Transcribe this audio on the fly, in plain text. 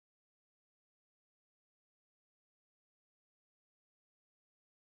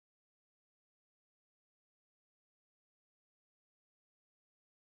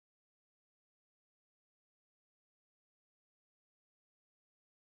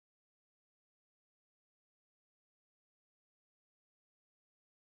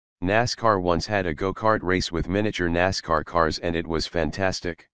NASCAR once had a go-kart race with miniature NASCAR cars and it was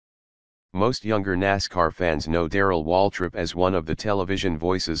fantastic. Most younger NASCAR fans know Darrell Waltrip as one of the television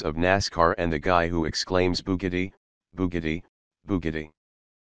voices of NASCAR and the guy who exclaims Boogity, Boogity, Boogity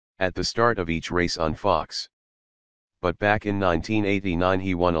at the start of each race on Fox. But back in 1989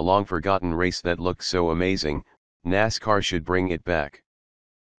 he won a long-forgotten race that looked so amazing, NASCAR should bring it back.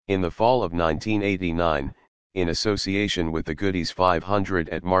 In the fall of 1989, in association with the Goody's 500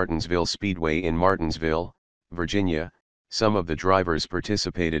 at Martinsville Speedway in Martinsville, Virginia, some of the drivers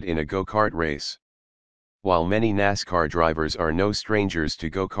participated in a go-kart race. While many NASCAR drivers are no strangers to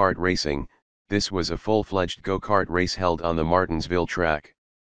go-kart racing, this was a full-fledged go-kart race held on the Martinsville track.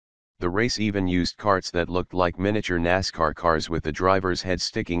 The race even used carts that looked like miniature NASCAR cars with the driver's head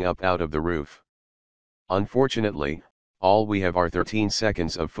sticking up out of the roof. Unfortunately, all we have are 13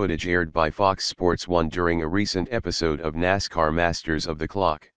 seconds of footage aired by Fox Sports 1 during a recent episode of NASCAR Masters of the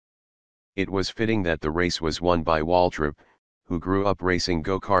Clock. It was fitting that the race was won by Waltrip, who grew up racing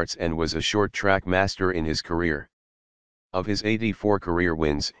go-karts and was a short-track master in his career. Of his 84 career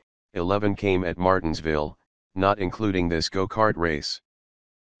wins, 11 came at Martinsville, not including this go-kart race.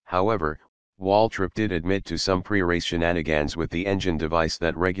 However, Waltrip did admit to some pre-race shenanigans with the engine device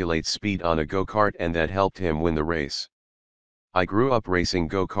that regulates speed on a go-kart and that helped him win the race. "I grew up racing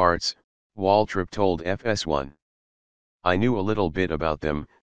go-karts," Waltrip told FS1. "I knew a little bit about them,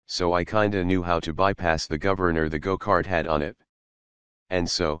 so I kinda knew how to bypass the governor the go-kart had on it. And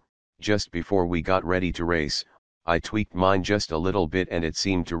so, just before we got ready to race, I tweaked mine just a little bit and it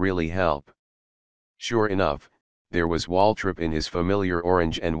seemed to really help." Sure enough, there was Waltrip in his familiar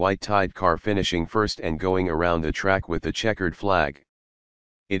orange and white tied car finishing first and going around the track with the checkered flag.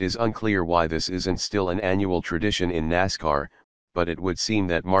 It is unclear why this isn't still an annual tradition in NASCAR, but it would seem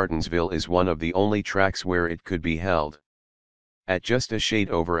that Martinsville is one of the only tracks where it could be held. At just a shade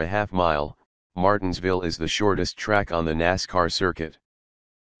over a half mile, Martinsville is the shortest track on the NASCAR circuit.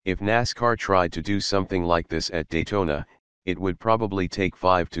 If NASCAR tried to do something like this at Daytona, it would probably take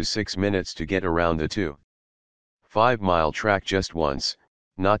 5 to 6 minutes to get around the 2.5-mile track just once,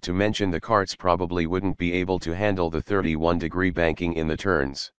 not to mention the karts probably wouldn't be able to handle the 31-degree banking in the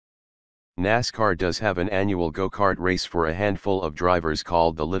turns. NASCAR does have an annual go-kart race for a handful of drivers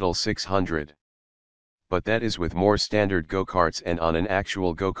called the Little 600. But that is with more standard go-karts and on an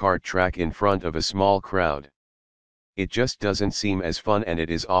actual go-kart track in front of a small crowd. It just doesn't seem as fun and it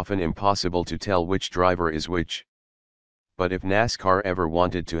is often impossible to tell which driver is which. But if NASCAR ever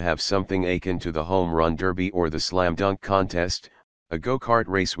wanted to have something akin to the Home Run Derby or the Slam Dunk Contest, a go-kart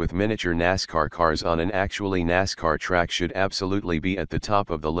race with miniature NASCAR cars on an actually NASCAR track should absolutely be at the top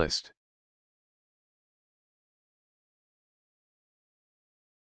of the list.